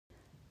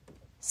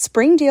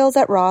Spring deals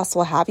at Ross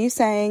will have you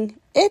saying,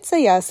 it's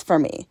a yes for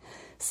me.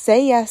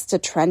 Say yes to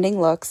trending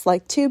looks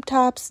like tube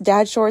tops,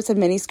 dad shorts,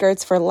 and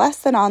miniskirts for less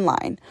than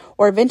online,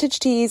 or vintage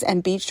tees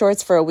and beach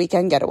shorts for a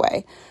weekend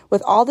getaway.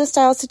 With all the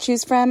styles to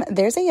choose from,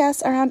 there's a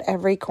yes around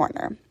every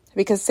corner.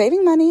 Because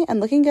saving money and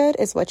looking good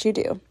is what you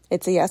do.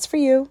 It's a yes for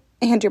you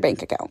and your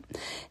bank account.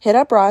 Hit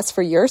up Ross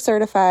for your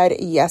certified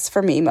yes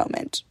for me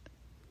moment.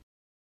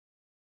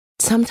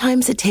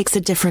 Sometimes it takes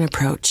a different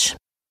approach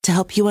to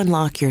help you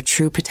unlock your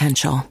true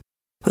potential.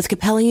 With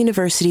Capella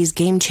University's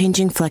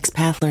game-changing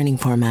FlexPath learning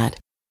format,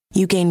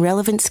 you gain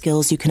relevant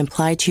skills you can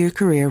apply to your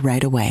career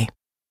right away.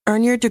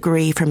 Earn your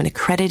degree from an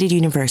accredited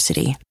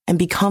university and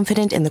be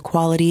confident in the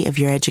quality of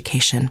your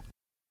education.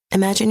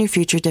 Imagine your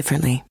future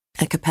differently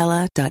at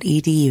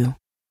capella.edu.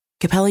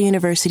 Capella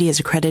University is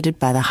accredited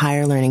by the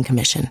Higher Learning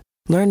Commission.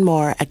 Learn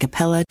more at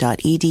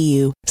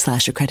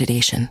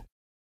capella.edu/accreditation.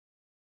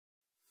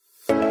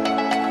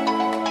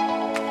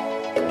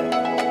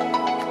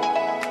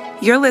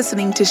 You're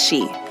listening to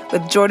She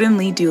with Jordan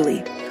Lee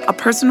Dooley, a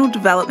personal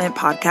development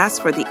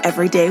podcast for the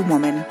everyday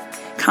woman.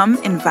 Come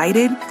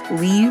invited,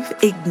 leave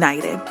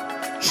ignited.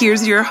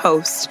 Here's your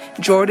host,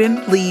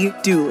 Jordan Lee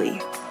Dooley.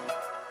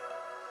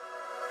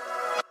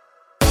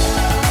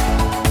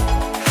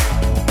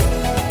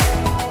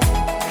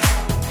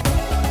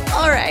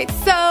 All right,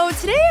 so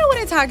today I want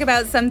to talk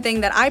about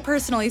something that I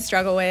personally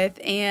struggle with,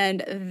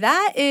 and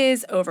that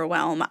is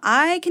overwhelm.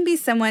 I can be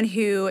someone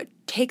who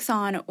takes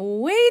on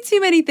way too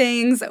many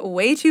things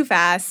way too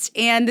fast.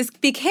 And this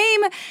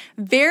became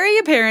very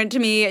apparent to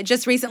me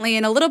just recently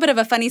in a little bit of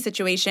a funny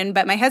situation.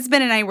 But my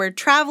husband and I were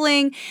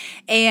traveling,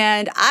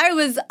 and I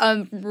was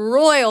a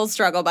royal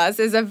struggle bus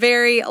is a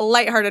very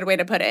lighthearted way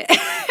to put it.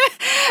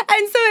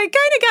 And so it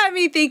kind of got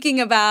me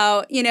thinking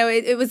about,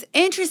 it was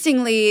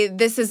interestingly,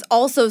 this is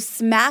also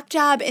smack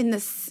dab in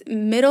the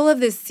middle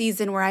of this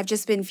season where I've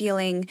just been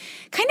feeling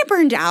kind of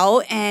burned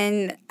out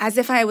and as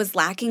if I was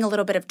lacking a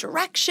little bit of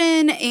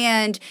direction.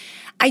 And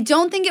I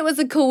don't think it was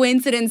a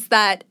coincidence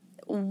that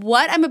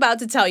what I'm about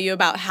to tell you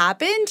about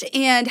happened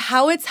and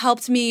how it's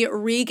helped me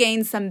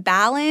regain some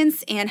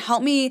balance and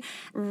help me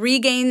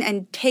regain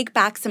and take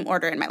back some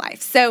order in my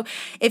life. So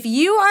if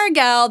you are a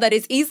gal that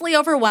is easily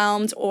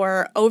overwhelmed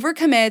or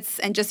overcommits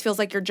and just feels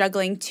like you're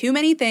juggling too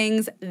many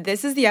things,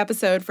 this is the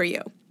episode for you.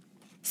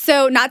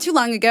 So not too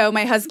long ago,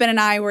 my husband and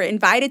I were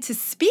invited to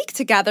speak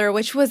together,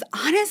 which was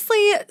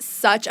honestly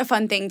such a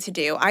fun thing to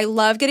do. I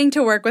love getting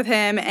to work with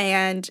him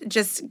and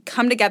just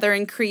come together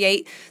and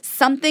create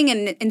something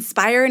and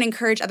inspire and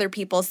encourage other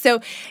people. So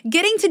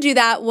getting to do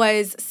that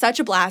was such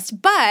a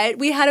blast, but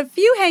we had a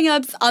few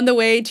hangups on the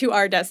way to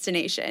our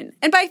destination.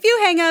 And by few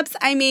hangups,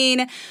 I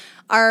mean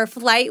our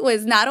flight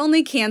was not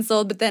only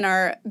canceled, but then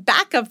our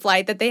backup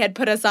flight that they had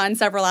put us on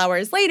several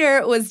hours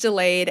later was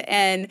delayed.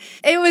 And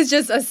it was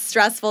just a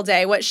stressful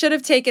day. What should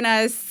have taken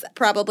us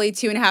probably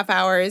 2.5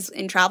 hours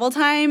in travel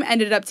time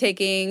ended up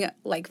taking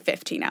like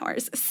 15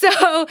 hours.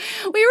 So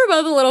we were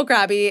both a little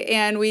crabby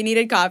and we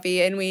needed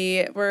coffee and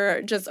we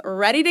were just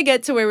ready to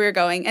get to where we were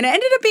going. And it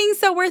ended up being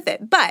so worth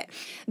it. But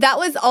that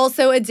was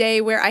also a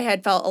day where I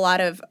had felt a lot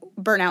of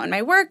burnout in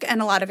my work and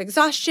a lot of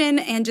exhaustion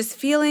and just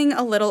feeling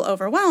a little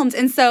overwhelmed.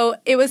 And so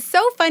it was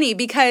so funny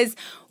because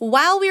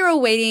while we were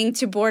waiting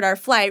to board our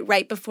flight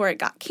right before it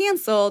got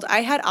canceled,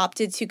 I had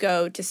opted to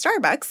go to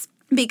Starbucks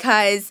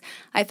because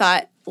I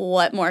thought,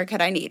 what more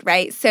could I need,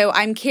 right? So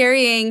I'm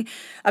carrying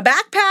a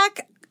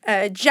backpack,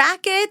 a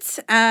jacket,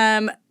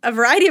 a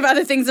variety of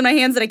other things in my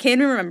hands that I can't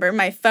even remember,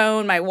 my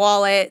phone, my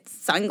wallet,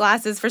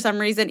 sunglasses for some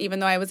reason, even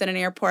though I was in an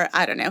airport,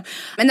 I don't know.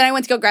 And then I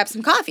went to go grab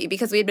some coffee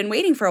because we had been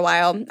waiting for a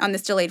while on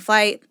this delayed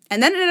flight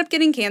and then it ended up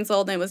getting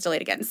canceled and it was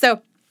delayed again.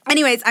 So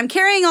anyways, I'm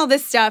carrying all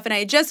this stuff and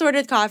I just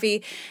ordered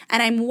coffee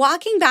and I'm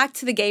walking back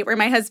to the gate where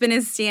my husband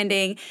is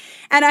standing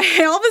and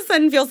I all of a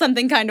sudden feel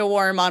something kind of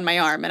warm on my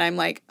arm and I'm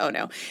like, oh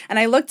no. And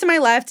I look to my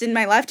left in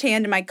my left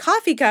hand and my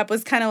coffee cup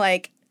was kind of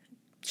like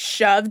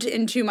shoved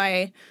into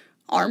my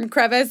arm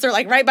crevice or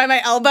like right by my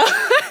elbow.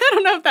 I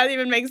don't know if that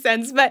even makes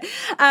sense, but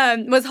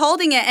was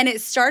holding it and it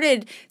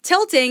started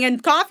tilting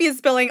and coffee is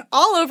spilling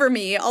all over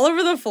me, all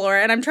over the floor.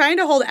 And I'm trying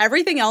to hold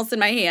everything else in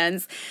my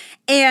hands.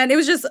 And it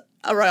was just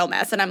a royal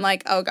mess. And I'm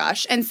like, oh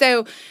gosh. And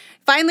so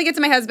finally get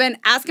to my husband,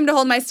 ask him to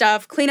hold my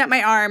stuff, clean up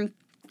my arm.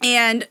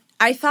 And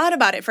I thought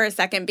about it for a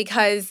second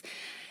because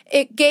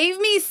it gave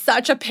me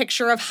such a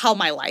picture of how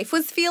my life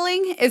was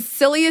feeling. As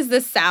silly as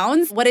this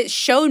sounds, what it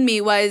showed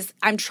me was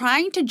I'm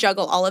trying to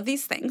juggle all of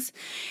these things.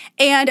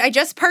 And I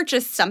just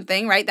purchased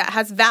something, right, that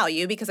has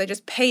value because I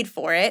just paid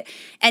for it.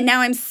 And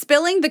now I'm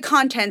spilling the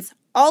contents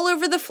all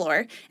over the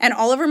floor and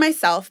all over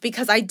myself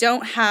because I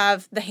don't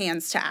have the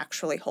hands to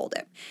actually hold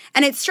it.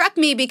 And it struck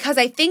me because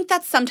I think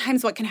that's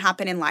sometimes what can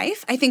happen in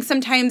life. I think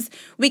sometimes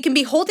we can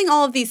be holding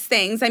all of these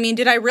things. I mean,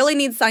 did I really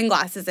need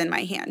sunglasses in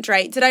my hand,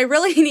 right? Did I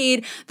really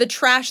need the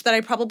trash that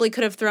I probably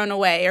could have thrown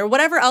away or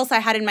whatever else I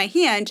had in my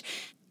hand?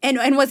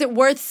 And was it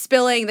worth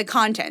spilling the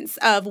contents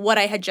of what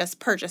I had just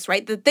purchased,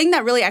 right? The thing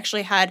that really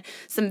actually had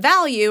some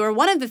value, or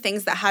one of the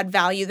things that had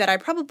value that I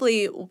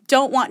probably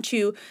don't want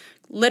to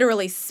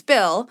literally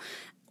spill,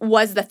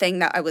 was the thing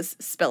that I was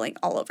spilling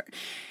all over.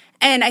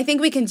 And I think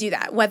we can do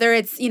that, whether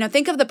it's,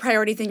 think of the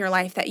priorities in your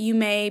life that you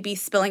may be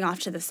spilling off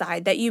to the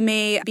side, that you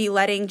may be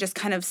letting just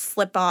kind of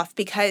slip off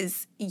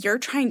because you're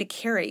trying to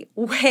carry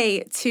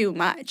way too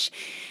much.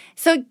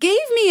 So it gave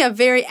me a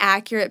very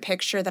accurate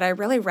picture that I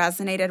really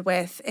resonated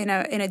with in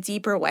a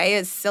deeper way,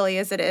 as silly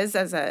as it is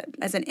as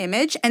an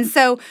image. And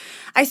so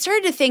I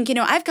started to think,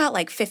 I've got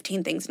like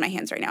 15 things in my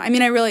hands right now. I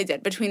mean, I really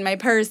did, between my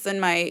purse and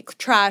my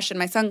trash and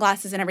my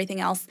sunglasses and everything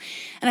else.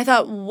 And I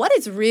thought, what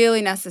is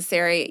really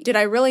necessary? Did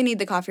I really need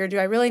the coffee, or do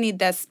I really need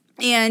this?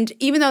 And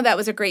even though that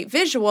was a great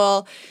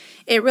visual,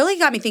 it really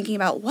got me thinking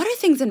about, what are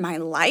things in my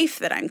life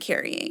that I'm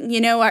carrying?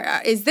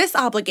 Is this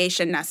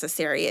obligation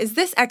necessary? Is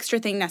this extra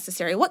thing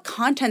necessary? What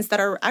contents that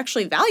are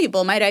actually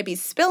valuable might I be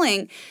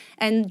spilling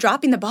and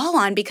dropping the ball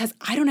on because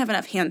I don't have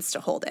enough hands to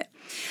hold it?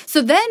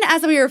 So then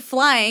as we were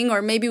flying,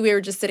 or maybe we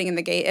were just sitting in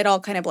the gate, it all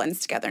kind of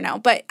blends together now.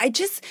 But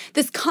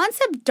this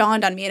concept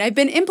dawned on me, and I've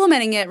been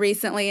implementing it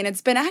recently, and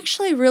it's been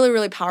actually really,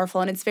 really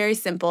powerful, and it's very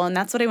simple, and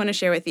that's what I want to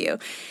share with you.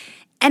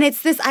 And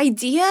it's this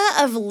idea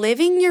of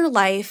living your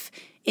life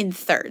in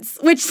thirds,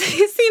 which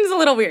seems a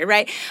little weird,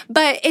 right?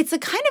 But it's a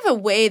kind of a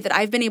way that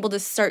I've been able to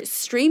start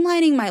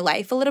streamlining my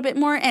life a little bit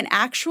more, and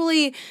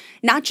actually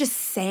not just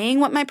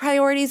saying what my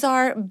priorities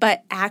are,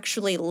 but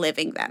actually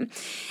living them.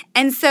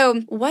 And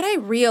so what I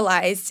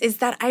realized is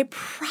that I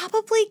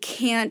probably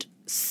can't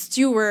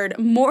steward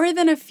more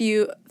than a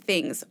few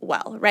things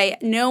well,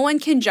 right? No one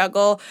can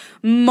juggle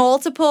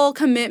multiple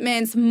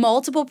commitments,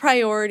 multiple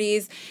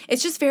priorities.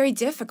 It's just very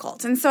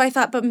difficult. And so I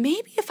thought, but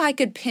maybe if I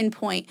could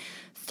pinpoint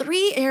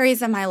 3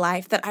 areas of my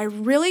life that I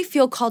really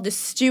feel called to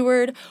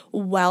steward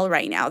well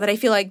right now, that I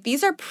feel like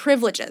these are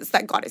privileges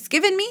that God has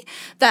given me,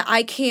 that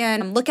I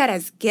can look at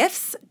as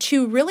gifts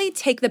to really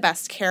take the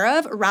best care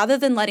of, rather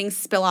than letting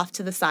spill off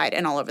to the side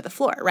and all over the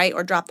floor, right?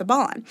 Or drop the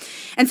ball on.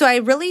 And so I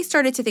really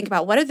started to think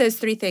about, what are those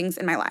 3 things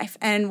in my life?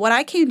 And what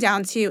I came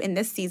down to in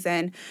this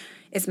season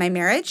is my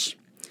marriage,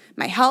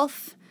 my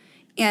health,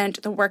 and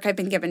the work I've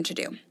been given to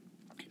do.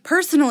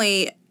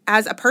 Personally,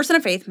 as a person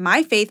of faith,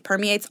 my faith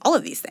permeates all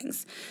of these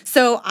things.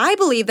 So I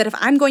believe that if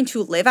I'm going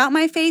to live out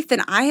my faith,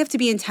 then I have to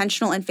be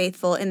intentional and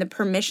faithful in the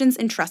permissions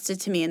entrusted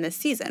to me in this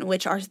season,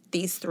 which are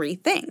these 3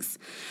 things.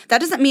 That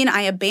doesn't mean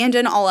I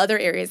abandon all other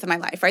areas of my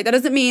life, right? That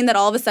doesn't mean that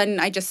all of a sudden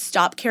I just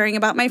stop caring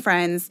about my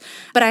friends,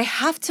 but I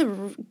have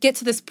to get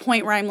to this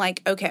point where I'm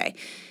like, okay,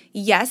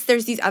 yes,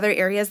 there's these other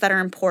areas that are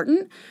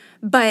important,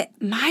 but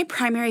my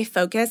primary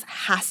focus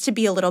has to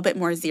be a little bit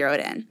more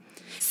zeroed in.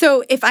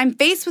 So if I'm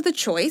faced with a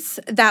choice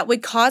that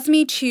would cause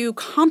me to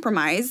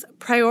compromise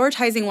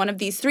prioritizing one of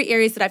these 3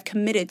 areas that I've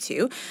committed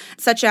to,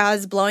 such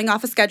as blowing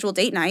off a scheduled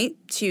date night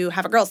to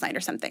have a girls' night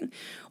or something,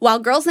 while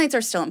girls' nights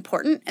are still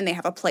important and they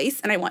have a place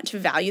and I want to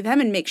value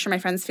them and make sure my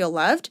friends feel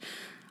loved,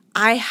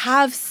 I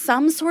have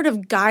some sort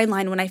of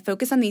guideline when I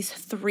focus on these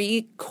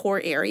 3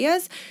 core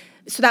areas.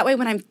 So that way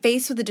when I'm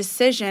faced with a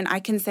decision, I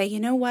can say, you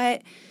know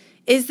what?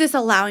 Is this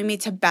allowing me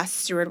to best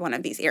steward one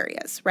of these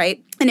areas,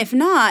 right? And if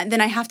not,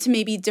 then I have to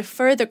maybe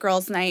defer the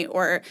girls' night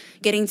or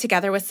getting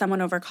together with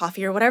someone over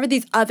coffee or whatever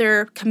these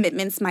other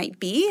commitments might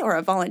be, or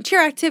a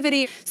volunteer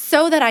activity,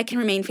 so that I can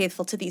remain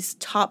faithful to these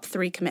top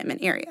 3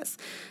 commitment areas.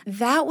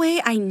 That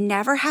way, I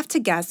never have to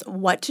guess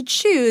what to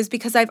choose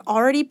because I've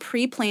already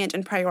pre-planned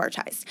and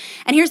prioritized.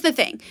 And here's the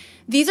thing.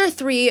 These are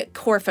 3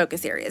 core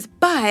focus areas,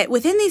 but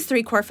within these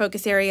 3 core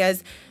focus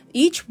areas,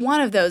 each one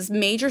of those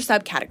major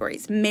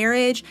subcategories,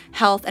 marriage,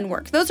 health, and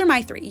work, those are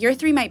my 3. Your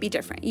 3 might be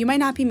different. You might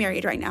not be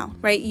married right now,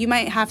 right? You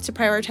might have to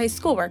prioritize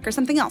schoolwork or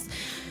something else.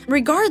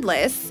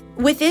 Regardless,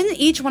 within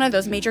each one of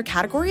those major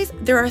categories,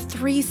 there are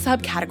 3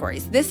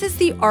 subcategories. This is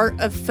the art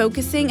of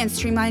focusing and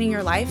streamlining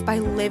your life by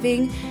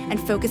living and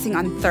focusing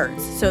on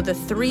thirds. So the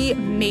 3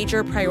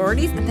 major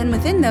priorities, and then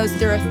within those,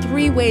 there are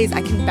 3 ways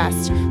I can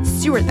best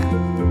steward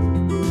them.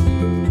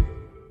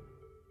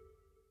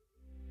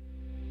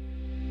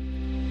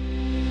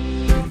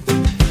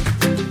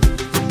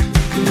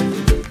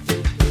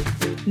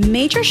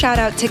 Major shout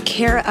out to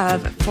Care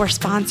Of for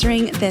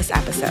sponsoring this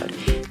episode.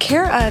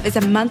 Care Of is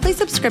a monthly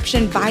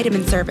subscription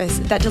vitamin service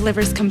that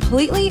delivers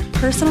completely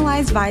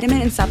personalized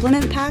vitamin and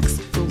supplement packs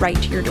right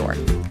to your door.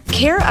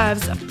 Care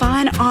Of's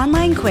fun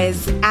online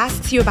quiz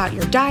asks you about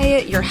your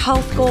diet, your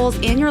health goals,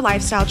 and your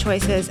lifestyle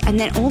choices, and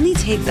then only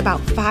takes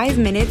about 5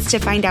 minutes to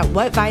find out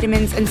what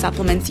vitamins and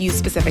supplements you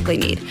specifically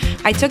need.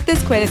 I took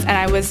this quiz and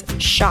I was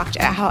shocked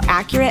at how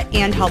accurate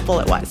and helpful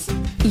it was.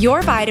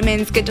 Your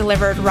vitamins get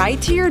delivered right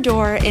to your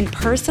door in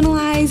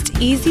personalized,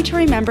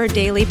 easy-to-remember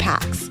daily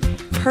packs.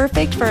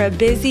 Perfect for a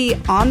busy,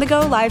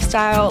 on-the-go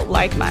lifestyle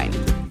like mine.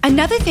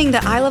 Another thing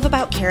that I love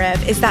about Care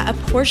Of is that a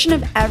portion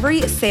of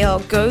every sale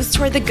goes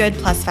toward the Good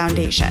Plus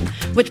Foundation,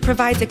 which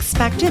provides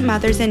expectant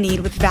mothers in need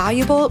with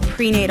valuable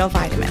prenatal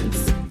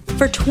vitamins.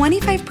 For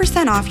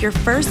 25% off your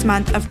first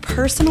month of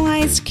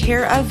personalized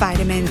Care Of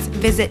vitamins,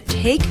 visit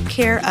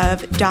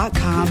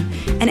takecareof.com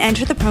and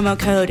enter the promo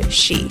code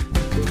SHE.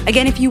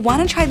 Again, if you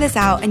want to try this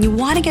out and you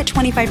want to get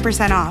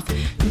 25% off,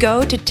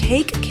 go to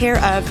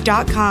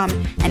takecareof.com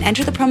and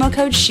enter the promo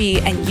code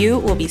SHE and you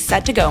will be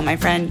set to go, my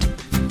friend.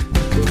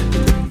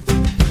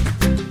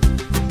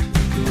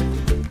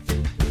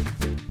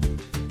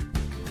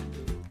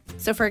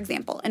 So for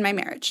example, in my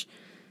marriage,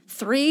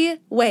 3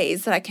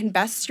 ways that I can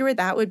best steward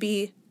that would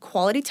be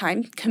quality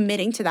time,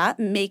 committing to that,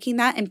 making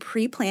that and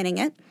pre-planning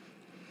it,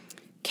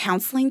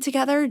 counseling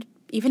together,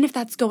 even if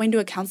that's going to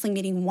a counseling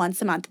meeting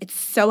once a month, it's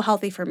so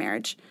healthy for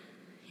marriage.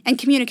 And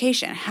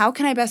communication. How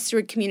can I best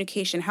steward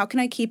communication? How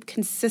can I keep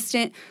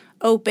consistent,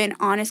 open,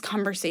 honest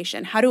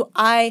conversation? How do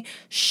I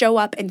show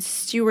up and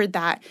steward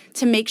that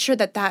to make sure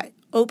that that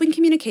open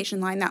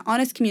communication line, that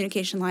honest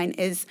communication line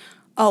is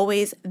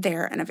always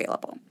there and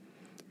available?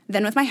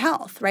 Then with my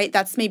health, right?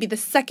 That's maybe the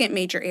second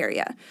major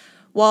area.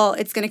 Well,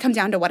 it's going to come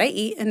down to what I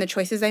eat and the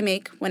choices I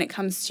make when it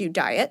comes to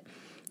diet.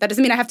 That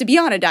doesn't mean I have to be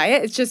on a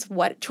diet. It's just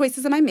what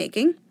choices am I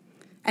making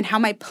and how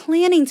am I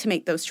planning to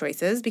make those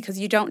choices, because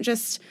you don't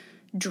just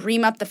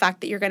dream up the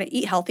fact that you're going to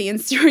eat healthy and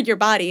steward your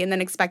body and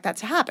then expect that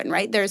to happen,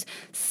 right? There's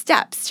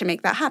steps to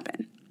make that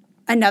happen.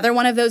 Another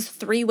one of those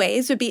 3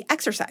 ways would be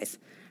exercise.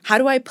 How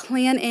do I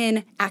plan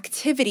in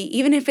activity,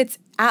 even if it's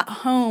at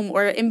home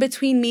or in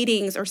between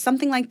meetings or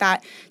something like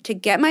that, to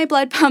get my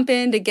blood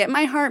pumping, to get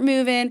my heart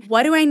moving?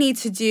 What do I need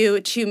to do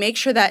to make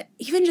sure that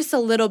even just a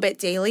little bit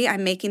daily,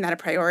 I'm making that a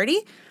priority?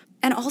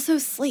 And also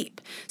sleep.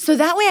 So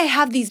that way I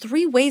have these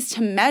 3 ways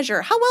to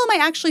measure how well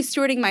am I actually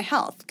stewarding my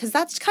health, because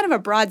that's kind of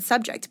a broad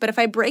subject. But if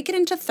I break it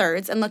into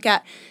thirds and look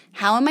at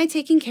how am I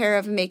taking care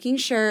of making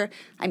sure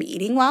I'm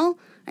eating well,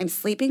 I'm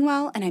sleeping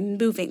well, and I'm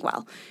moving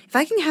well. If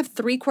I can have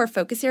 3 core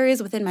focus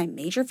areas within my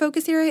major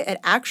focus area, it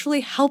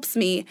actually helps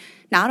me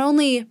not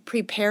only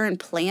prepare and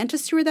plan to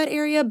steward that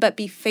area, but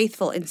be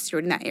faithful in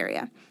stewarding that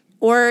area.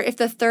 Or if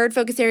the third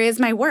focus area is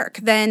my work,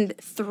 then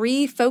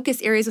 3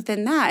 focus areas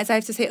within that is I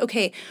have to say,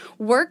 okay,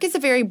 work is a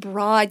very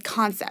broad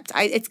concept.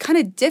 It's kind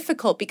of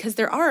difficult because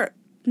there are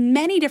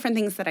many different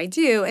things that I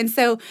do. And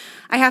so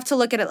I have to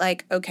look at it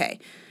like, okay,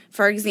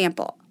 for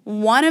example,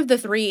 one of the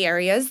 3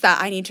 areas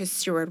that I need to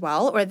steward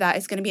well, or that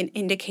is going to be an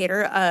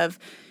indicator of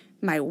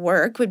my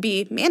work, would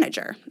be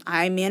manager.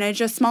 I manage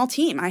a small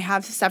team. I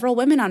have several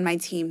women on my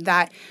team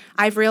that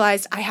I've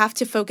realized I have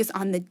to focus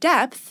on the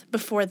depth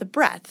before the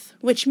breadth,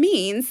 which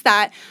means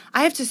that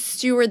I have to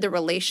steward the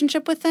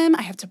relationship with them.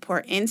 I have to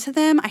pour into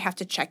them. I have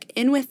to check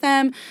in with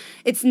them.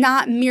 It's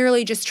not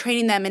merely just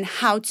training them in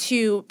how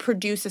to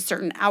produce a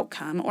certain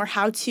outcome or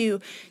how to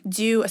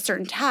do a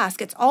certain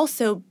task. It's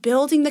also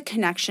building the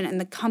connection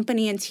and the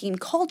company and team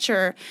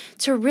culture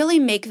to really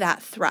make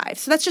that thrive.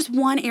 So that's just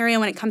one area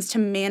when it comes to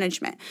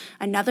management.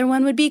 Another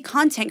one would be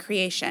content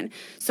creation.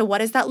 So what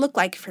does that look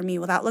like for me?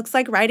 Well, that looks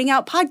like writing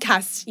out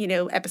podcasts,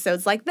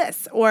 episodes like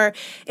this, or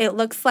it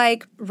looks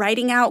like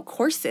writing out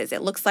courses.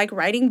 It looks like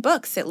writing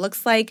books. It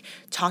looks like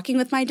talking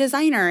with my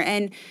designer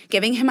and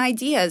giving him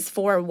ideas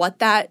for what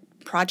that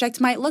project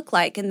might look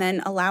like, and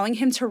then allowing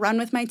him to run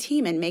with my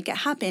team and make it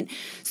happen.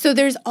 So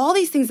there's all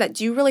these things that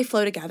do really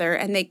flow together,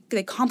 and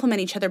they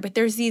complement each other, but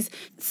there's these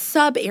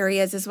sub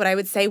areas, is what I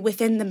would say,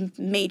 within the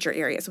major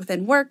areas,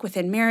 within work,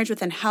 within marriage,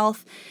 within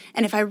health.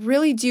 And if I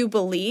really do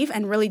believe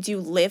and really do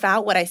live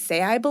out what I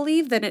say I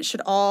believe, then it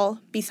should all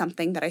be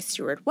something that I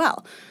steward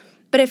well.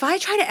 But if I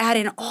try to add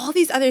in all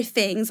these other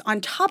things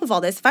on top of all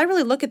this, if I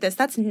really look at this,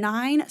 that's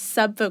 9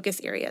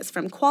 sub-focus areas,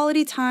 from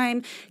quality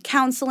time,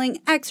 counseling,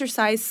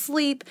 exercise,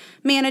 sleep,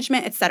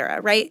 management,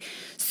 etc., right?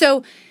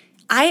 So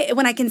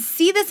when I can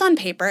see this on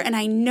paper and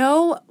I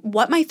know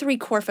what my 3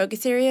 core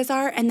focus areas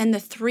are, and then the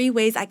 3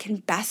 ways I can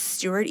best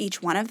steward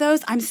each one of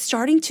those, I'm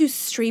starting to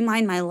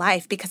streamline my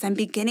life because I'm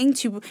beginning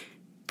to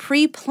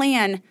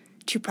pre-plan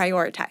to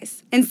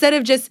prioritize. Instead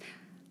of just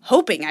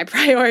hoping I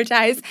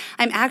prioritize,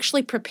 I'm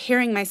actually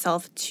preparing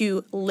myself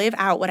to live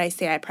out what I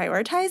say I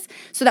prioritize,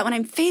 so that when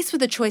I'm faced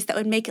with a choice that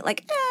would make it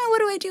like, what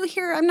do I do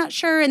here? I'm not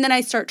sure. And then I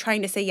start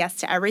trying to say yes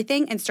to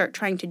everything and start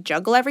trying to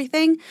juggle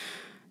everything,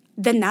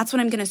 then that's when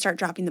I'm going to start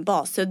dropping the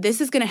ball. So this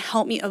is going to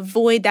help me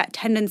avoid that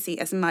tendency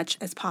as much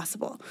as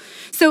possible.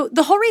 So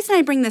the whole reason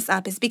I bring this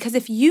up is because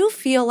if you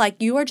feel like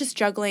you are just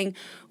juggling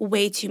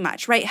way too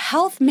much, right?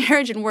 Health,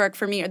 marriage, and work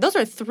for me, those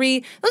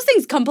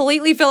things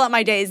completely fill up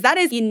my days. That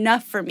is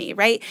enough for me,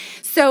 right?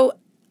 So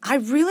I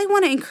really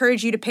want to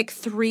encourage you to pick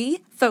 3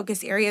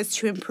 focus areas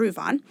to improve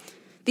on.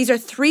 These are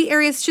 3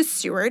 areas to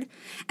steward,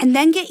 and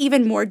then get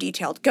even more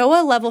detailed. Go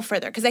a level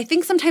further, because I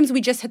think sometimes we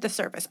just hit the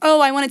surface.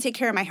 Oh, I want to take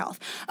care of my health.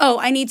 Oh,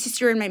 I need to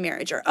steward my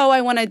marriage. Or, oh, I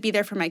want to be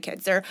there for my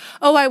kids. Or,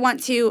 oh, I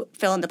want to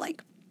fill in the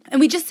blank. And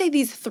we just say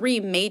these 3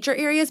 major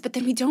areas, but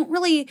then we don't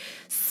really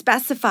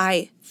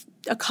specify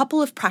a couple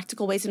of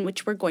practical ways in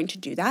which we're going to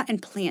do that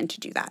and plan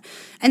to do that.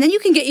 And then you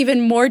can get even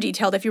more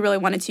detailed if you really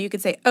wanted to. You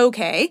could say,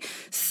 okay,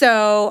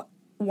 so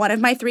one of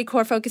my 3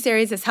 core focus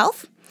areas is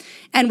health.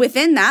 And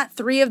within that,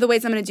 3 of the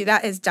ways I'm going to do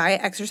that is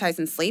diet, exercise,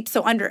 and sleep.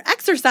 So under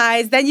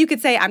exercise, then you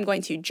could say I'm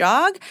going to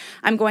jog,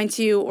 I'm going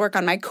to work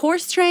on my core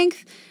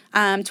strength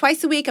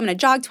twice a week, I'm going to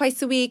jog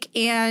twice a week,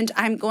 and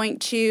I'm going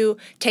to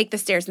take the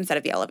stairs instead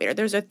of the elevator.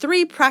 Those are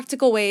 3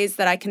 practical ways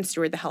that I can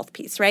steward the health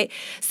piece, right?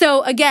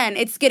 So again,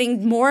 it's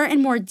getting more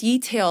and more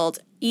detailed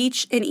in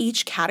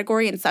each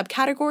category and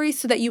subcategory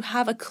so that you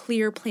have a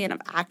clear plan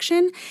of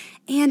action,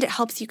 and it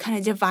helps you kind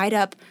of divide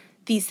up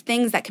these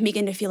things that can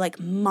begin to feel like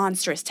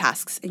monstrous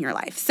tasks in your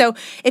life. So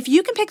if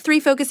you can pick 3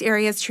 focus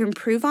areas to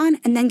improve on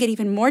and then get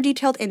even more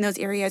detailed in those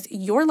areas,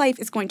 your life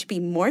is going to be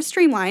more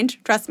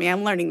streamlined. Trust me,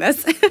 I'm learning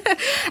this.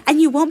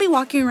 And you won't be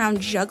walking around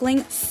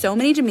juggling so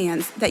many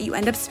demands that you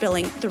end up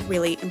spilling the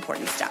really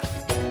important stuff.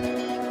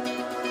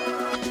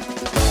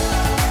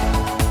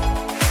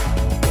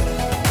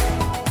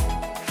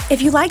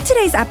 If you liked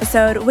today's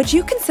episode, would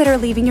you consider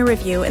leaving a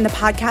review in the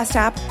podcast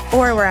app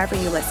or wherever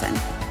you listen?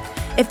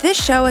 If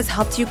this show has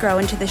helped you grow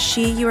into the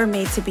she you were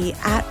made to be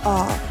at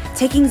all,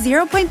 taking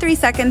 0.3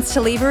 seconds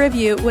to leave a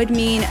review would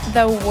mean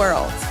the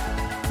world.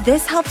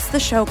 This helps the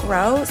show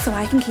grow so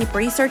I can keep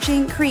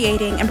researching,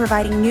 creating, and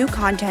providing new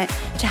content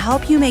to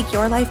help you make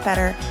your life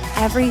better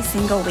every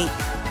single week.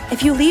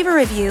 If you leave a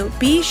review,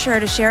 be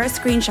sure to share a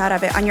screenshot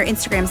of it on your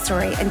Instagram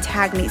story and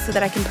tag me so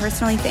that I can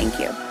personally thank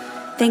you.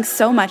 Thanks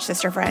so much,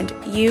 sister friend.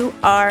 You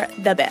are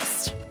the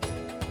best.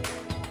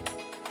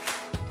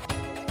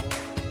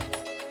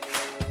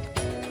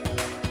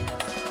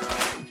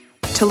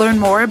 To learn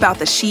more about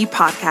the She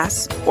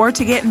Podcast or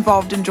to get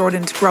involved in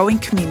Jordan's growing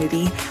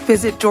community,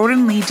 visit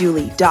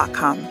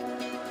jordanleedooley.com.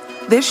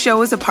 This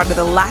show is a part of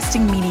the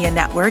Lasting Media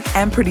Network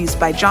and produced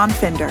by John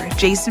Fender,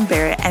 Jason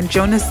Barrett, and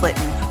Jonas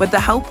Litton with the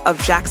help of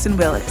Jackson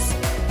Willis.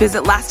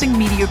 Visit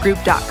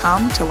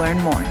lastingmediagroup.com to learn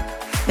more.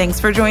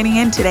 Thanks for joining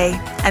in today.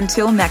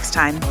 Until next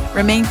time,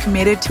 remain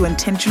committed to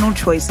intentional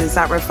choices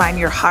that refine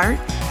your heart,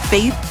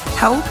 faith,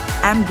 health,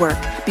 and work,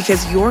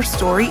 because your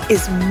story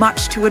is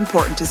much too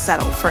important to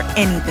settle for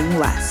anything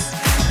less.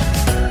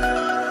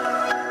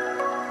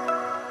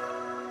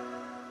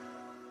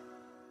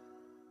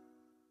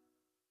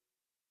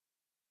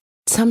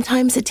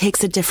 Sometimes it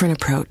takes a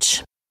different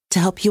approach to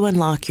help you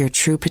unlock your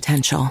true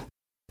potential.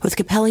 With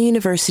Capella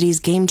University's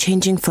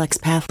game-changing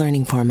FlexPath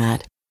learning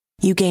format,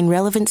 you gain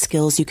relevant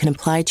skills you can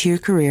apply to your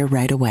career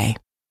right away.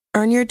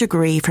 Earn your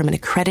degree from an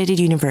accredited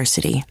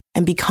university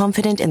and be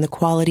confident in the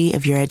quality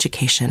of your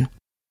education.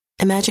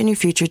 Imagine your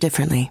future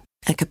differently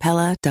at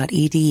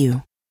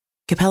capella.edu.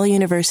 Capella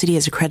University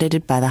is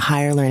accredited by the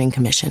Higher Learning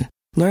Commission.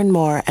 Learn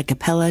more at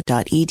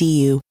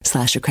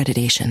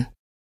capella.edu/accreditation.